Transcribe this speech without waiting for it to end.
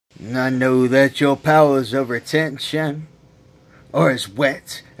I know that your powers of retention are as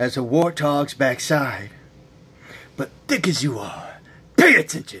wet as a warthog's backside. But thick as you are, pay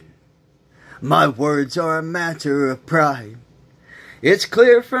attention. My words are a matter of pride. It's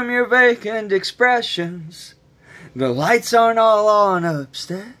clear from your vacant expressions. The lights aren't all on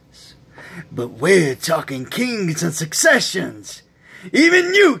upstairs, but we're talking kings and successions.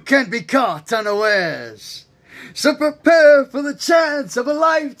 Even you can't be caught unawares. So prepare for the chance of a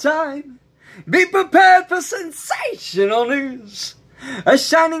lifetime. Be prepared for sensational news. A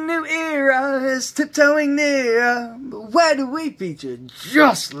shining new era is tiptoeing near. But where do we feature?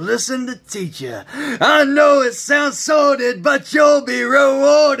 Just listen to teacher. I know it sounds sordid, but you'll be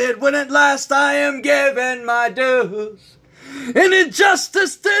rewarded when at last I am given my dues. And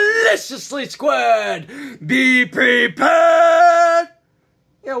injustice deliciously squared. Be prepared.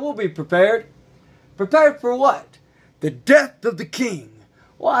 Yeah, we'll be prepared. Prepared for what? The death of the king.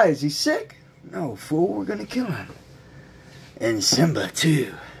 Why, is he sick? No, fool, we're gonna kill him. And Simba,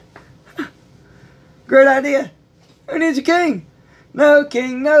 too. Great idea. Who needs a king? No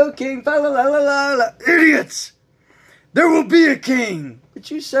king, fa la la la la la. Idiots! There will be a king. But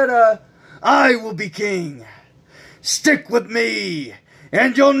you said, I will be king. Stick with me,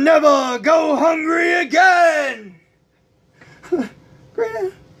 and you'll never go hungry again. Great.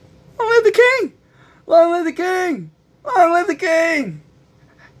 Long live the king! Long live the king! Long live the king!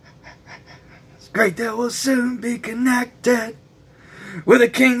 It's great that we'll soon be connected, where the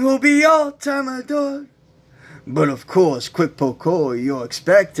king will be all time adored. But of course, quick poco, you're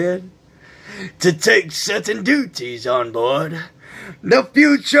expected to take certain duties on board. The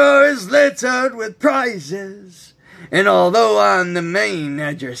future is littered with prizes, and although I'm the main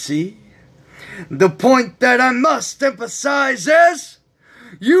addressee, the point that I must emphasize is,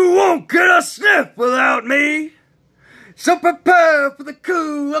 you won't get a sniff without me. So prepare for the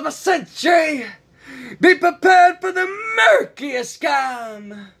coup of a century. Be prepared for the murkiest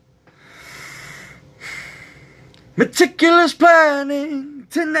scam. Meticulous planning,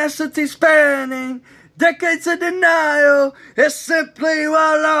 tenacity spanning, decades of denial is simply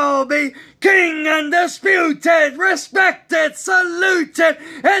what I'll be. King undisputed, respected, saluted,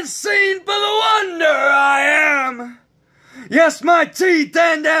 and seen for the wonder I am. Yes, my teeth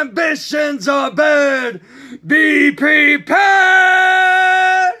and ambitions are bared. Be prepared.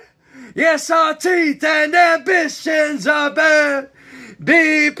 Yes, our teeth and ambitions are bared.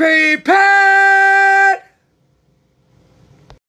 Be prepared.